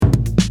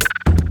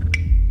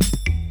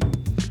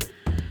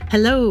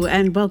Hello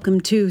and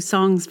welcome to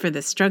Songs for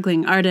the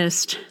Struggling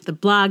Artist, the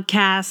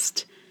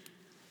blogcast.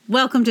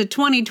 Welcome to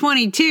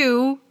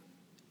 2022.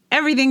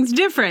 Everything's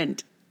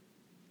different.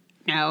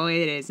 No,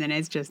 it isn't.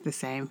 It's just the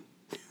same.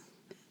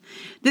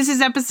 This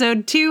is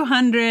episode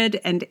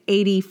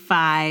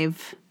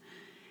 285.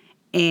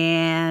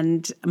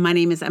 And my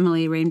name is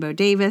Emily Rainbow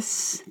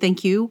Davis.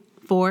 Thank you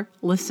for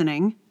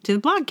listening to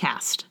the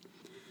blogcast.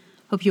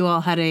 Hope you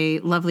all had a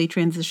lovely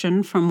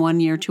transition from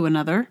one year to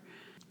another.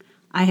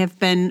 I have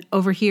been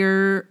over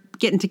here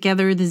getting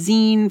together the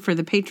zine for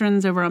the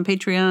patrons over on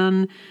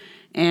Patreon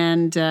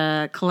and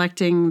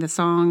collecting the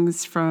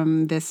songs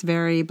from this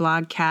very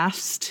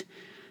blogcast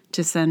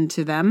to send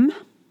to them.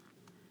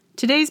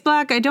 Today's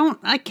blog, I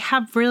don't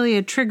have really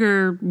a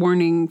trigger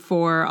warning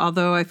for,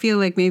 although I feel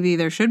like maybe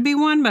there should be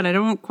one, but I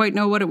don't quite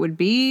know what it would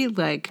be,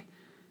 like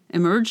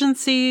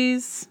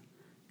emergencies,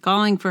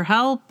 calling for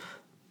help,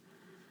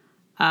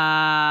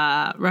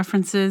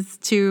 references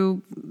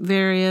to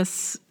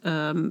various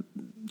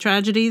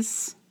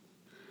tragedies.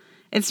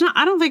 It's not.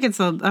 I don't think it's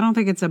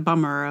a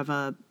bummer of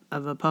a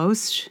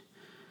post.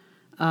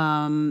 But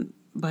I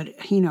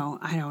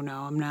don't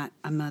know.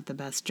 I'm not the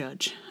best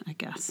judge, I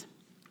guess.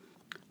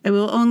 I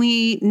will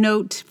only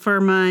note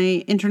for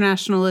my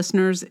international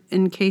listeners,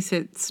 in case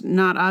it's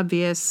not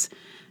obvious,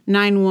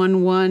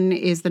 911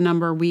 is the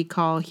number we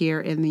call here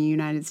in the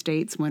United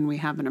States when we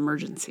have an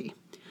emergency.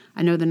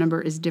 I know the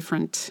number is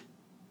different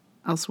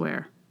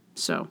elsewhere.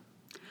 So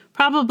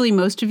probably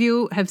most of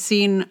you have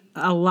seen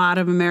a lot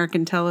of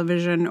American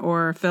television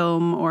or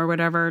film or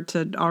whatever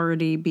to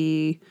already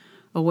be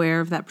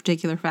aware of that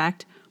particular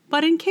fact.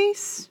 But in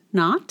case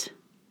not,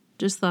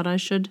 just thought I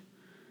should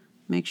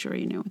make sure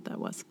you knew what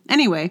that was.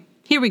 Anyway,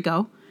 here we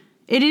go.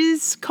 It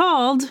is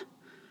called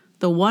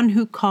The One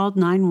Who Called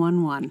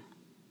 911.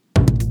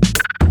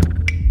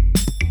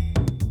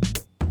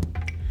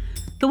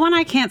 The one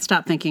I can't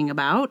stop thinking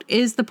about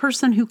is the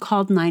person who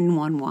called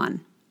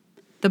 911.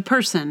 The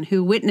person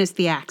who witnessed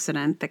the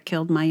accident that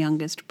killed my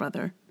youngest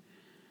brother.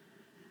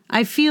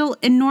 I feel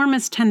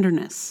enormous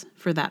tenderness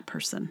for that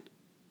person,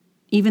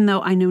 even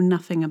though I know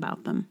nothing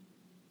about them.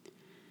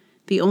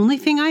 The only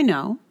thing I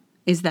know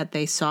is that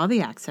they saw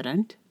the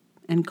accident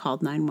and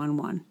called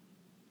 911.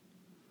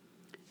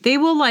 They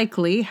will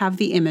likely have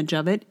the image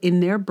of it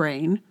in their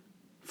brain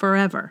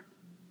forever.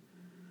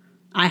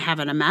 I have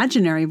an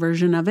imaginary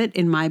version of it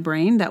in my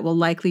brain that will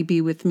likely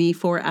be with me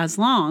for as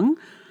long,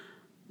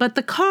 but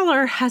the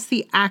caller has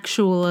the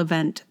actual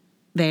event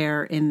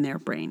there in their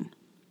brain.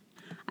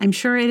 I'm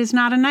sure it is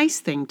not a nice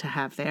thing to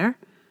have there,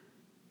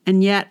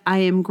 and yet I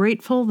am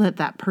grateful that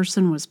that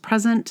person was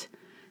present,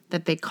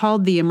 that they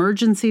called the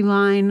emergency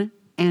line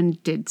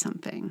and did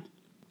something.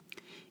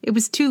 It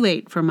was too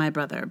late for my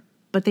brother,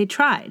 but they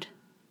tried.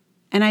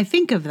 And I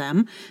think of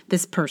them,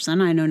 this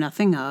person I know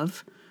nothing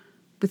of,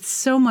 with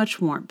so much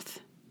warmth.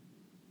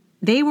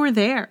 They were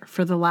there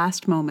for the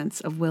last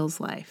moments of Will's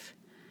life.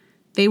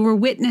 They were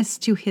witness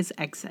to his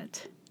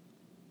exit.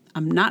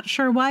 I'm not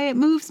sure why it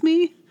moves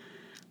me,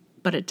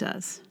 but it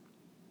does.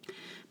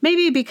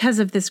 Maybe because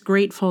of this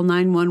grateful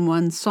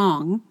 911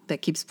 song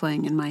that keeps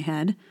playing in my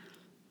head.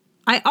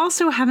 I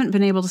also haven't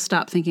been able to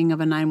stop thinking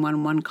of a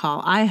 911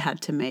 call I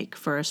had to make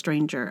for a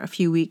stranger a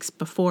few weeks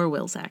before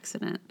Will's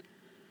accident.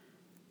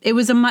 It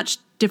was a much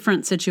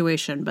different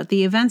situation, but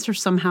the events are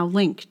somehow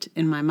linked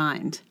in my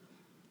mind.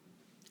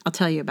 I'll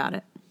tell you about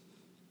it.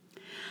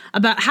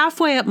 About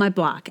halfway up my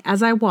block,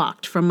 as I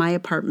walked from my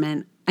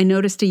apartment, I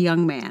noticed a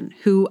young man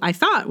who I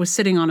thought was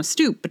sitting on a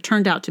stoop, but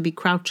turned out to be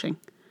crouching.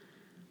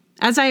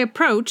 As I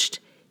approached,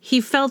 he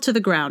fell to the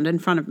ground in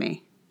front of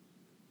me.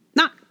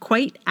 Not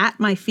quite at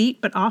my feet,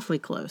 but awfully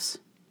close.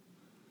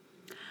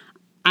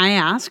 I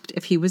asked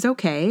if he was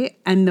okay,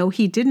 and though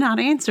he did not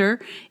answer,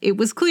 it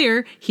was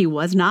clear he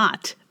was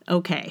not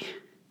okay.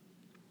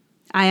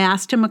 I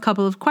asked him a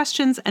couple of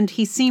questions, and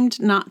he seemed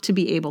not to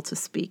be able to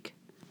speak.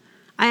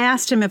 I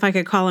asked him if I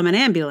could call him an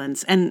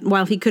ambulance, and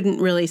while he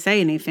couldn't really say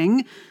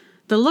anything,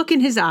 the look in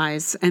his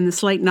eyes and the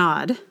slight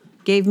nod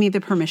gave me the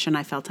permission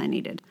I felt I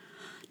needed.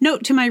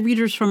 Note to my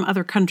readers from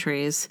other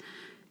countries,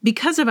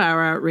 because of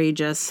our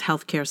outrageous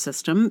healthcare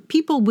system,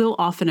 people will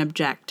often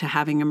object to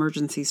having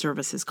emergency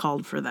services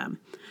called for them,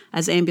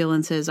 as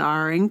ambulances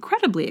are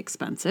incredibly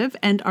expensive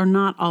and are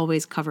not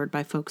always covered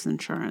by folks'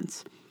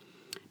 insurance.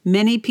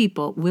 Many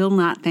people will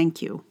not thank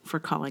you for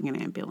calling an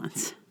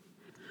ambulance.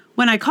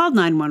 When I called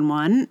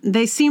 911,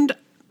 they seemed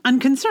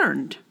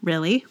unconcerned,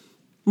 really,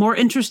 more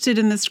interested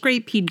in the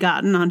scrape he'd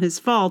gotten on his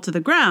fall to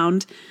the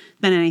ground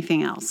than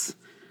anything else.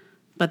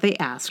 But they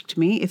asked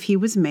me if he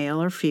was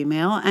male or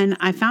female, and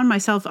I found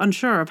myself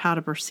unsure of how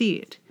to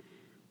proceed.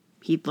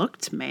 He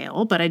looked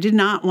male, but I did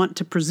not want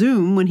to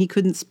presume when he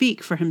couldn't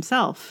speak for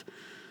himself.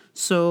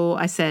 So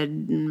I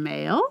said,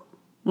 "Male?"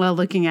 while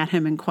looking at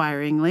him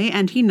inquiringly,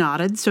 and he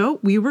nodded, so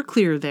we were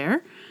clear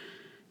there.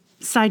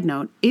 Side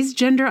note, is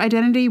gender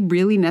identity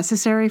really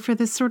necessary for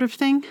this sort of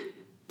thing?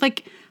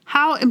 Like,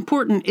 how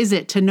important is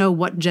it to know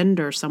what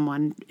gender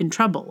someone in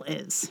trouble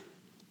is?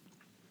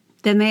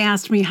 Then they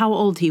asked me how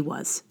old he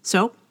was.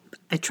 So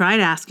I tried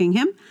asking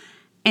him,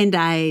 And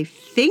I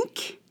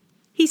think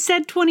he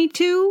said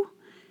 22,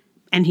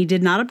 and he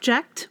did not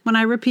object when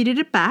I repeated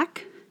it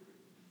back.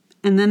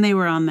 And then they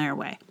were on their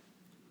way.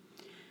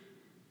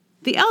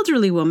 The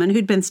elderly woman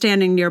who'd been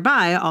standing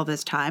nearby all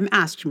this time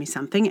asked me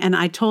something, and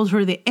I told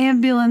her the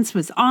ambulance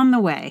was on the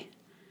way.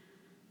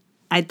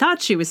 I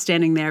thought she was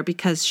standing there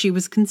because she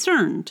was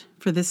concerned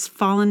for this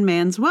fallen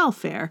man's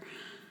welfare.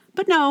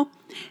 But no,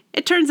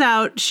 it turns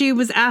out she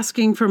was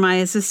asking for my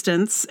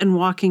assistance and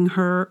walking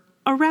her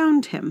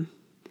around him.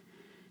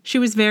 She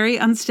was very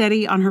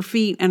unsteady on her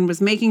feet and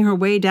was making her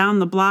way down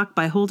the block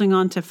by holding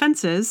on to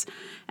fences,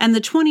 and the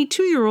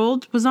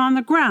 22-year-old was on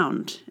the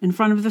ground in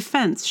front of the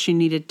fence she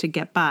needed to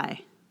get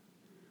by.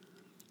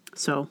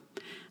 So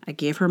I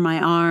gave her my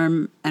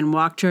arm and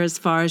walked her as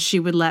far as she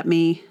would let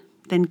me,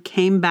 then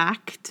came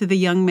back to the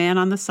young man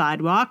on the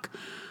sidewalk,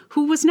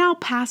 who was now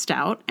passed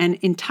out and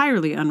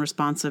entirely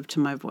unresponsive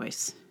to my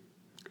voice.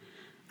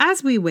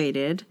 As we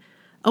waited,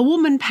 a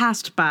woman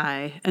passed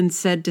by and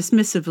said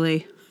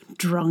dismissively,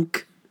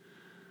 "Drunk."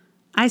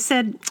 I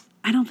said,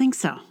 "I don't think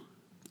so."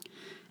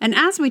 And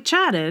as we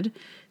chatted,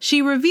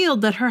 she revealed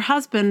that her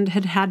husband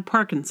had had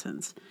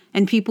Parkinson's,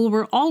 and people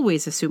were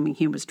always assuming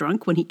he was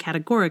drunk when he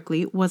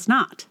categorically was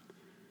not.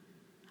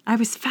 I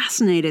was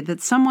fascinated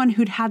that someone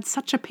who'd had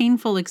such a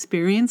painful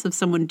experience of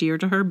someone dear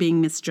to her being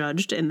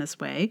misjudged in this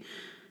way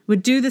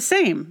would do the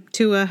same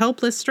to a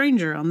helpless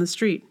stranger on the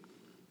street.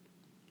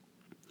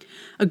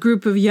 A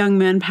group of young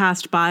men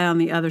passed by on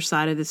the other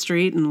side of the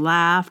street and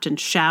laughed and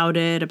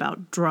shouted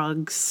about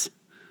drugs.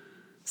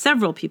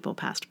 Several people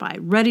passed by,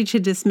 ready to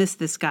dismiss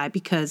this guy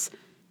because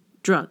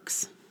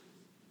drugs.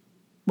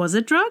 Was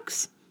it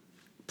drugs?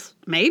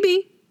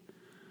 Maybe.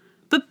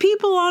 But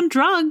people on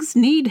drugs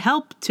need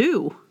help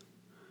too.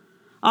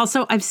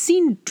 Also, I've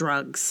seen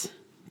drugs.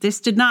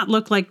 This did not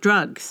look like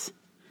drugs.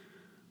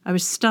 I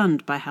was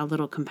stunned by how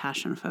little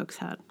compassion folks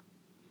had.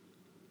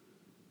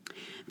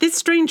 This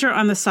stranger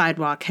on the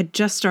sidewalk had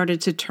just started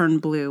to turn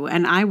blue,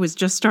 and I was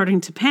just starting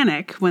to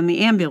panic when the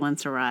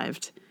ambulance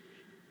arrived.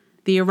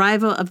 The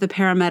arrival of the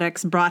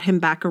paramedics brought him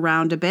back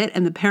around a bit,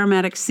 and the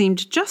paramedics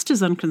seemed just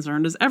as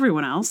unconcerned as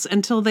everyone else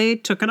until they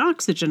took an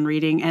oxygen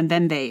reading, and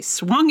then they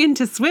swung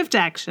into swift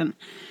action,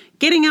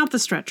 getting out the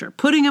stretcher,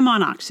 putting him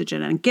on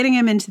oxygen, and getting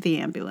him into the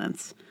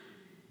ambulance.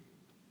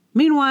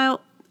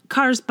 Meanwhile,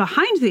 cars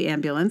behind the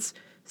ambulance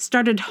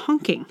started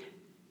honking.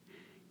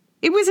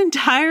 It was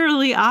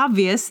entirely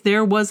obvious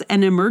there was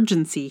an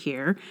emergency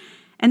here,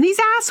 and these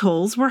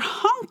assholes were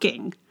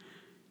honking.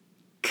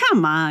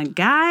 Come on,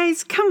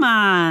 guys, come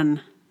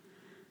on.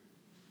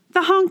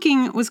 The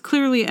honking was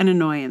clearly an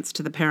annoyance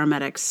to the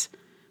paramedics,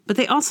 but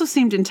they also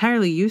seemed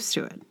entirely used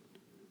to it.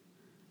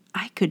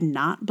 I could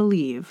not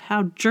believe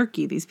how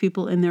jerky these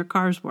people in their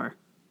cars were.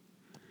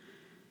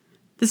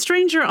 The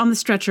stranger on the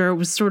stretcher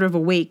was sort of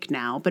awake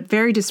now, but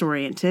very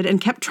disoriented, and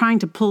kept trying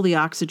to pull the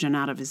oxygen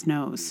out of his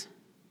nose.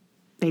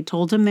 They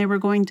told him they were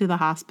going to the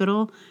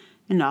hospital,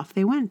 and off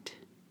they went.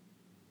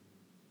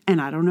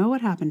 And I don't know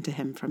what happened to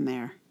him from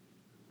there.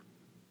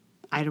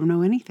 I don't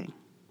know anything.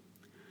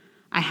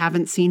 I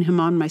haven't seen him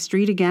on my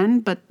street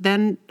again, but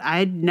then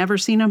I'd never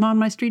seen him on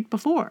my street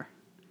before.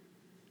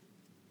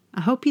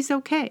 I hope he's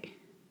okay.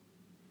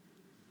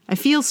 I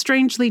feel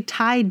strangely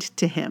tied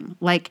to him,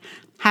 like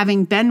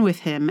having been with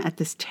him at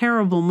this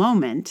terrible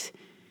moment,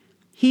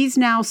 he's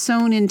now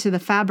sewn into the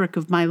fabric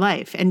of my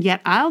life, and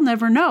yet I'll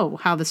never know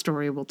how the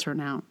story will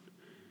turn out.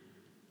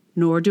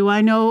 Nor do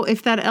I know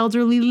if that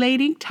elderly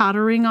lady,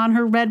 tottering on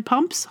her red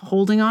pumps,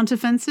 holding onto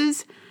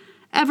fences,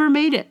 ever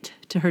made it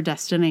to her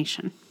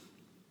destination.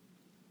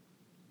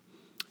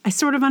 I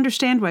sort of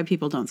understand why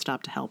people don't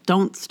stop to help,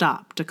 don't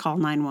stop to call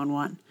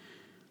 911.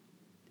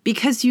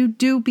 Because you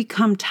do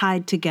become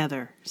tied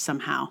together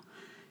somehow,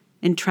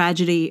 in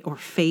tragedy or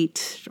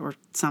fate or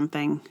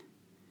something.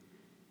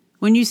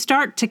 When you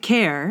start to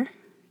care,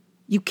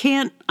 you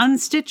can't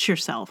unstitch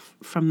yourself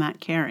from that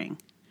caring.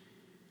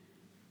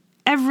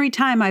 Every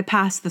time I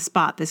pass the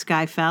spot this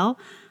guy fell,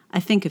 I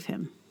think of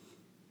him.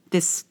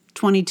 This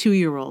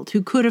 22-year-old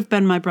who could have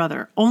been my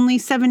brother, only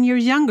 7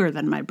 years younger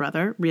than my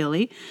brother,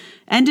 really,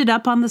 ended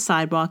up on the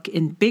sidewalk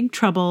in big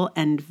trouble,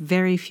 and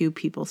very few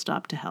people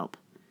stopped to help.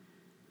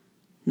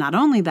 Not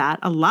only that,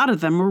 a lot of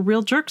them were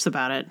real jerks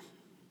about it.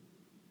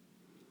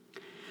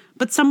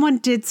 But someone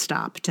did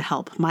stop to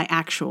help my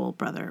actual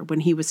brother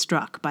when he was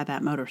struck by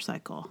that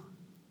motorcycle.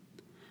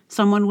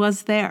 Someone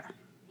was there.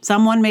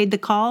 Someone made the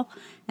call,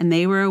 and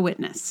they were a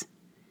witness.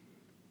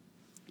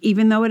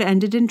 Even though it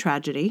ended in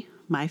tragedy,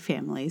 my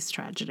family's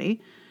tragedy,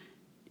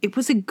 it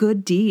was a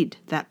good deed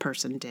that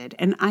person did,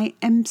 and I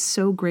am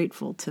so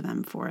grateful to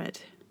them for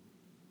it.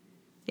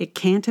 It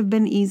can't have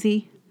been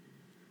easy,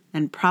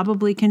 and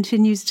probably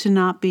continues to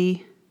not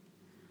be,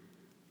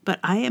 but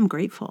I am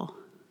grateful.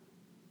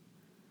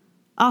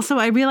 Also,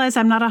 I realize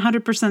I'm not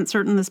 100%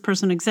 certain this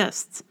person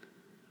exists.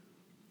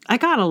 I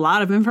got a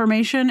lot of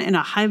information in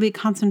a highly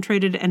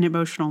concentrated and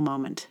emotional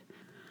moment.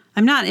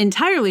 I'm not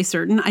entirely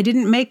certain I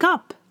didn't make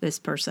up this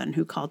person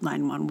who called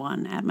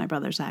 911 at my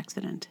brother's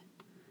accident.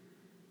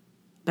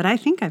 But I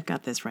think I've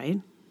got this right.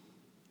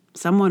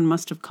 Someone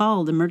must have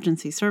called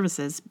emergency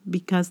services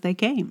because they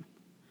came.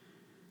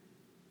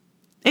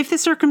 If the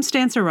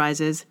circumstance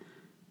arises,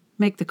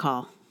 make the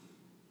call.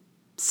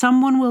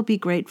 Someone will be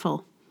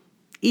grateful,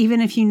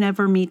 even if you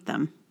never meet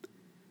them.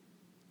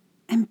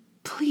 And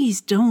please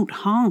don't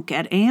honk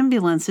at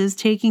ambulances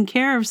taking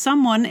care of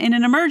someone in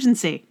an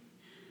emergency.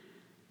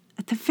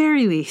 At the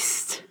very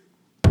least.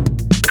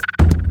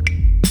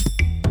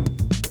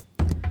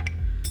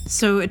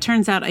 So it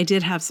turns out I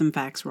did have some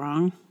facts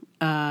wrong.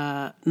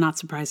 Not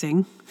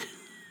surprising.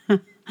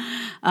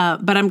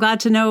 But I'm glad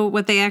to know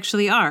what they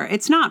actually are.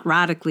 It's not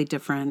radically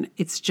different.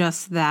 It's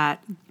just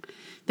that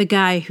the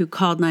guy who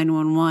called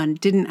 911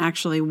 didn't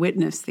actually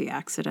witness the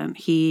accident.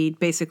 He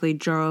basically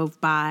drove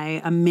by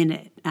a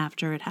minute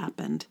after it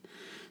happened.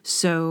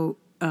 So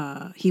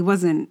he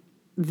wasn't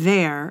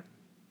there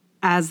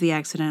as the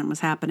accident was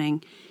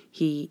happening.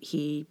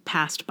 He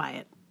passed by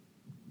it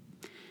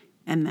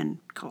and then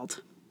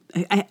called.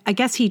 I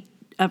guess he,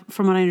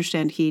 from what I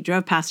understand, he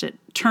drove past it,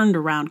 turned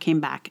around, came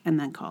back, and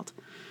then called.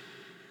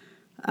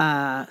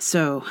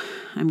 So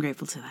I'm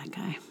grateful to that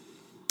guy.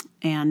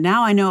 And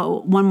now I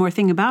know one more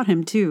thing about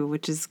him, too,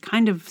 which is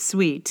kind of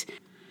sweet.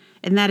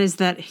 And that is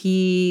that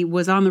he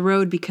was on the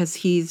road because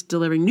he's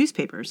delivering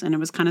newspapers. And it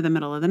was kind of the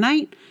middle of the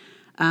night.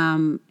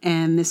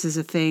 And this is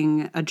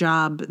a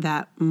job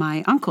that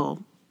my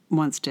uncle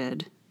once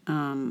did,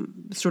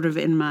 sort of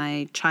in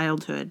my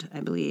childhood, I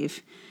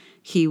believe.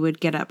 He would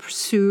get up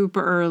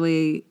super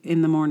early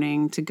in the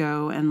morning to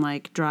go and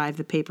like drive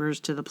the papers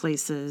to the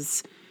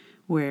places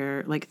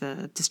where like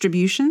the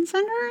distribution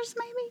centers,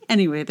 maybe.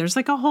 Anyway, there's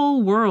like a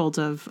whole world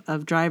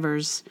of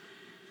drivers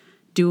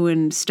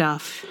doing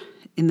stuff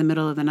in the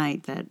middle of the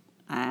night that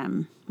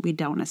we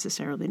don't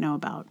necessarily know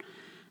about.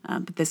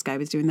 But this guy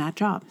was doing that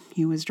job.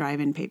 He was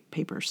driving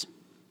papers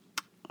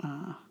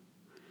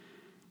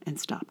and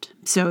stopped.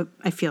 So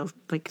I feel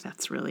like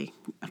that's really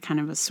a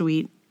kind of a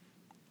sweet,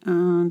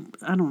 I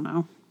don't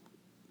know.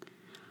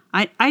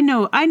 I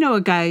know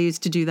a guy who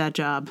used to do that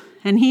job,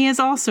 and he is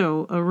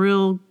also a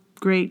real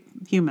great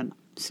human.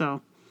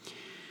 So,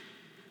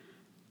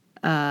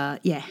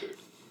 yeah.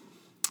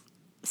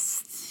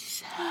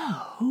 So,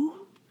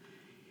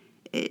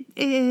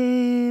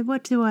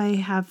 what do I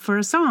have for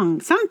a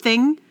song?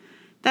 Something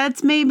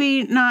that's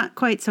maybe not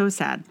quite so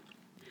sad.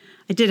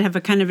 I did have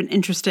a kind of an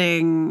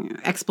interesting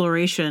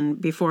exploration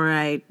before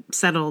I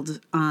settled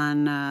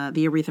on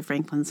the Aretha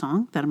Franklin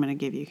song that I'm going to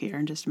give you here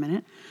in just a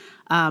minute.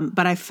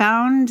 But I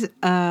found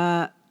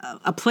a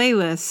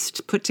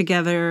playlist put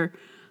together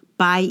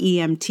by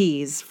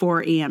EMTs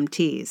for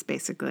EMTs,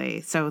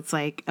 basically. So it's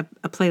like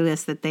a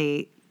playlist that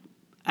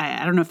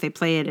I don't know if they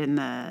play it in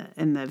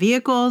the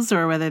vehicles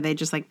or whether they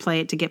just like play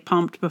it to get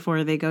pumped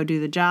before they go do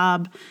the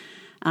job.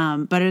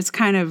 But it's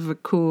kind of a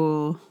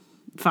cool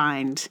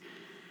find.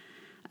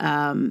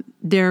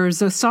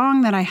 There's a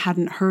song that I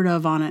hadn't heard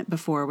of on it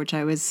before, which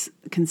I was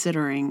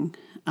considering,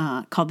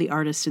 called The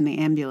Artist in the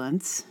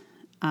Ambulance.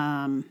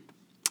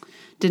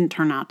 Didn't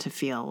turn out to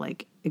feel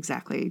like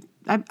exactly,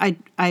 I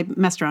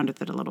messed around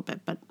with it a little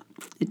bit, but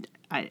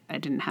I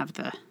didn't have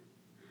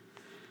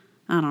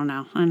I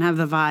didn't have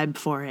the vibe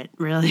for it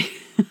really.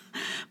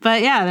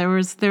 But yeah, there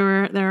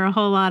were a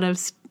whole lot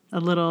of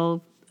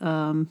little,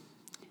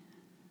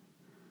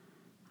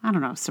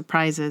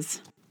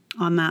 surprises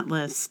on that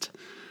list.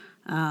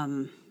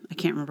 I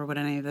can't remember what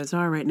any of those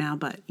are right now,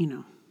 but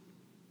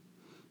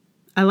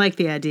I like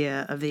the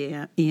idea of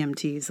the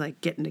EMTs like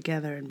getting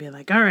together and be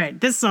like, all right,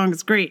 this song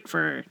is great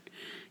for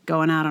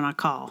going out on a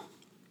call.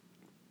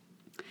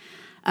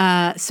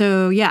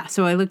 So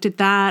I looked at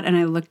that, and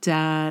I looked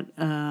at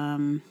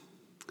an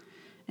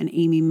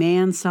Amy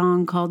Mann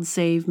song called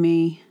Save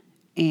Me,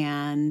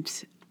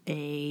 and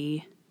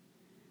I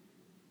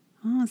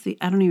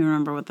don't even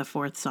remember what the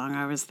fourth song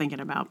I was thinking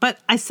about, but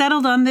I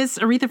settled on this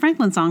Aretha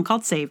Franklin song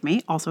called Save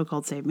Me, also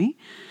called Save Me.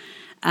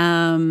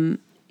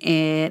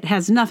 It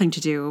has nothing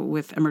to do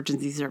with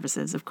emergency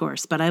services, of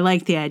course, but I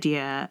like the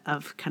idea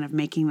of kind of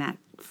making that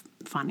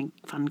fun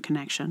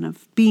connection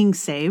of being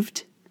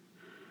saved,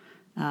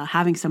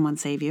 having someone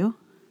save you,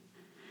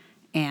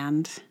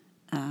 and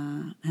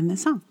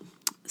this song.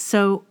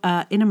 So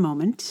in a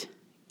moment,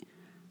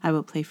 I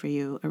will play for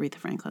you Aretha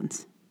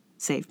Franklin's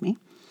Save Me.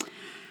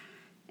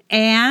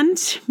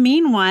 And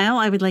meanwhile,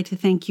 I would like to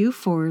thank you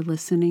for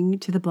listening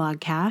to the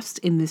blogcast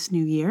in this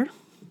new year.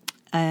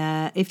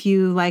 If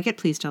you like it,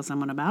 please tell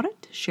someone about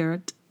it. Share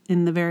it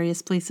in the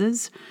various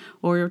places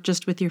or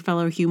just with your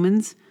fellow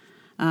humans.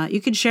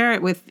 You could share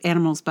it with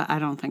animals, but I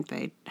don't think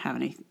they have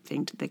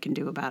anything they can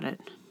do about it.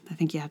 I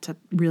think you have to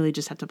really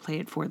just have to play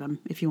it for them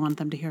if you want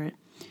them to hear it.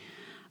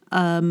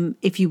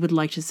 If you would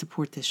like to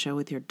support this show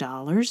with your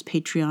dollars,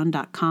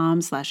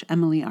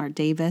 patreon.com/Emily R.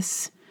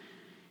 Davis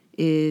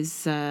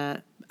is,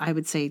 I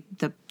would say,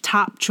 the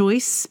top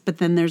choice. But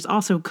then there's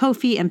also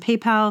Ko-fi and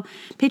PayPal.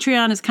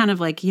 Patreon is kind of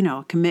like,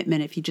 a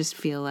commitment if you just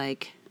feel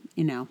like,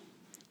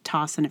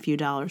 tossing a few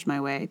dollars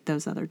my way.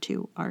 Those other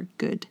two are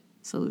good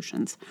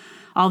solutions.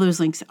 All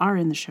those links are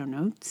in the show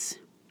notes.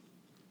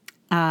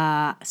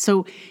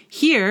 So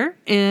here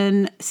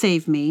in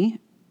Save Me,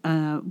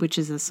 which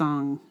is a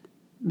song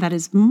that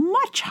is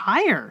much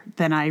higher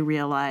than I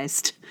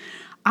realized.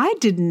 I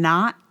did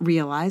not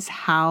realize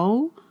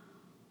how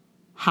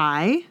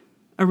high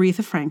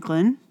Aretha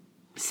Franklin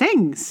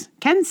sings,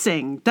 can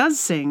sing, does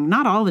sing,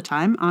 not all the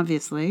time,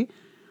 obviously.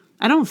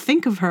 I don't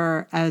think of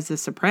her as a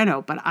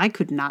soprano, but I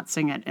could not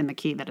sing it in the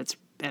key that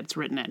it's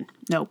written in.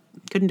 Nope,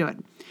 couldn't do it.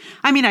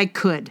 I mean, I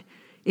could.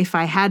 If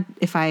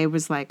I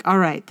was like, all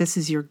right, this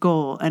is your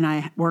goal, and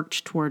I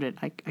worked toward it,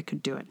 I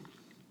could do it.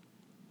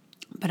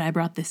 But I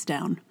brought this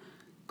down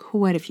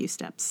quite a few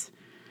steps.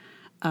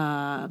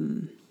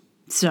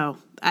 So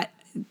I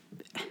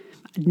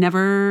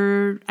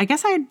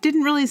guess I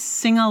didn't really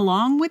sing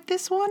along with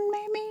this one,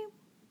 maybe?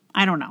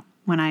 I don't know,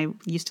 when I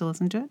used to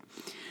listen to it.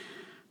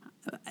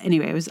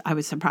 Anyway, I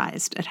was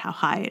surprised at how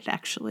high it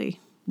actually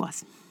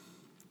was.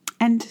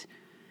 And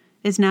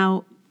is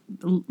now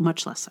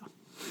much less so.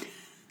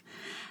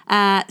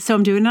 So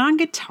I'm doing it on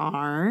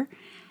guitar,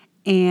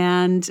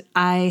 and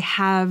I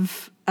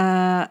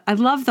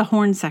love the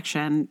horn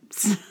section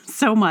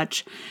so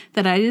much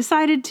that I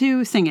decided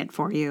to sing it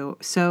for you.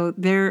 So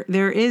there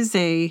is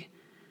a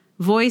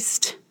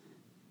voiced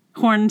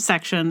horn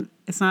section.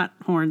 It's not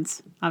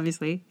horns,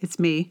 obviously. It's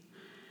me.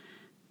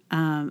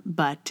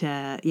 But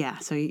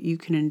so you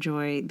can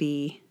enjoy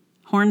the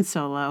horns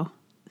solo,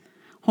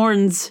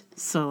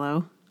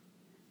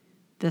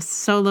 the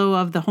solo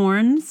of the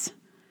horns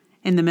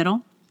in the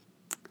middle.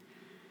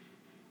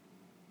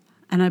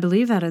 And I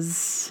believe that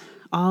is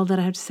all that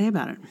I have to say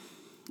about it.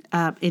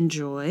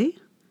 Enjoy.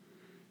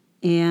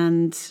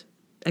 And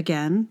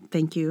again,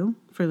 thank you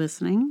for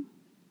listening.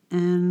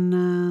 And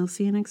I'll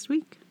see you next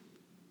week.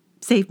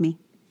 Save me.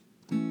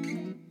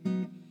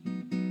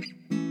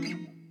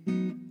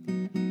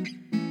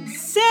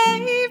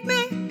 Save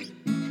me.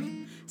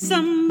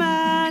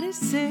 Somebody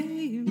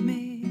save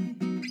me.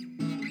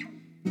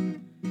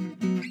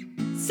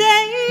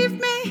 Save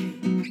me.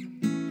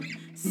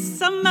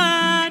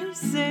 Somebody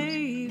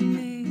save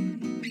me.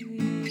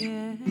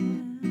 Yeah.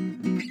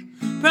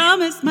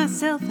 Promised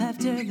myself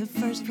after the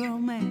first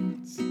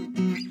romance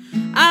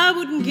I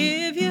wouldn't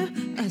give you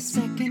a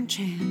second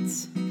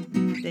chance.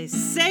 They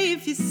say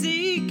if you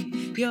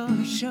seek,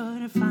 you're sure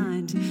to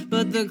find.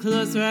 But the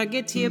closer I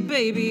get to you,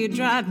 baby, you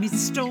drive me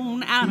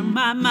stone out of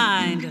my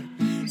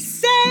mind.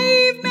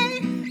 Save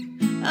me,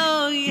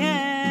 oh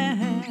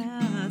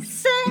yeah,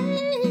 save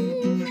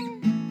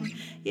me,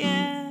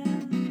 yeah.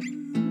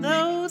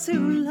 Those who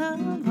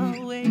love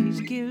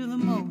always give the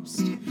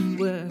most.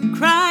 We're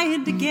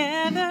crying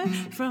together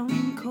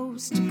from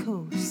coast to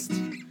coast.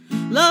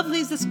 Love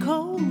leaves us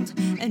cold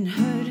and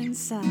hurt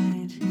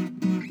inside.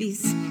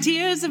 These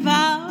tears of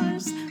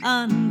ours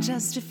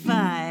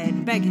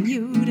unjustified, begging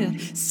you to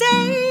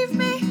save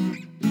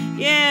me.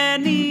 Yeah,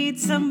 I need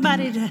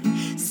somebody to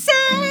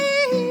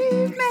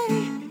save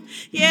me.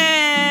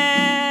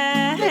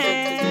 Yeah.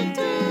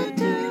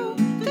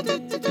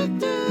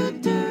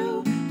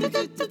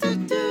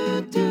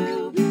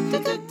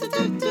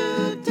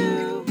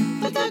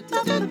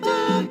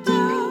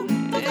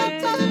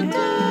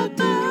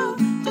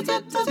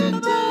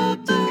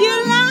 You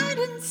lied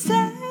and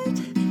said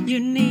you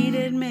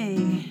needed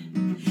me.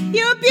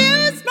 You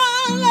abused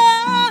my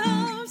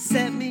love,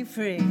 set me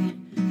free.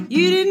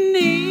 You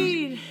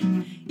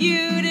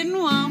didn't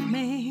want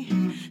me.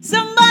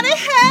 Somebody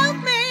help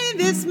me,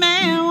 this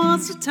man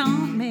wants to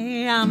taunt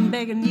me. I'm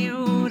begging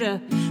you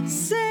to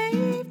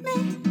save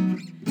me.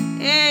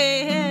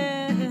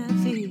 Yeah,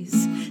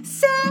 please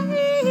save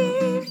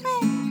me.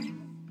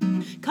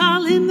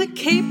 Calling the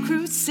Cape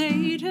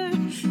Crusader,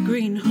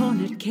 Green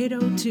Hornet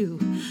Cato 2.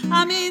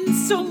 I'm in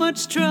so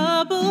much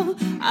trouble,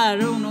 I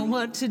don't know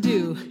what to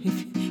do.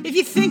 If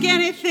you think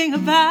anything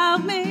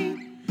about me,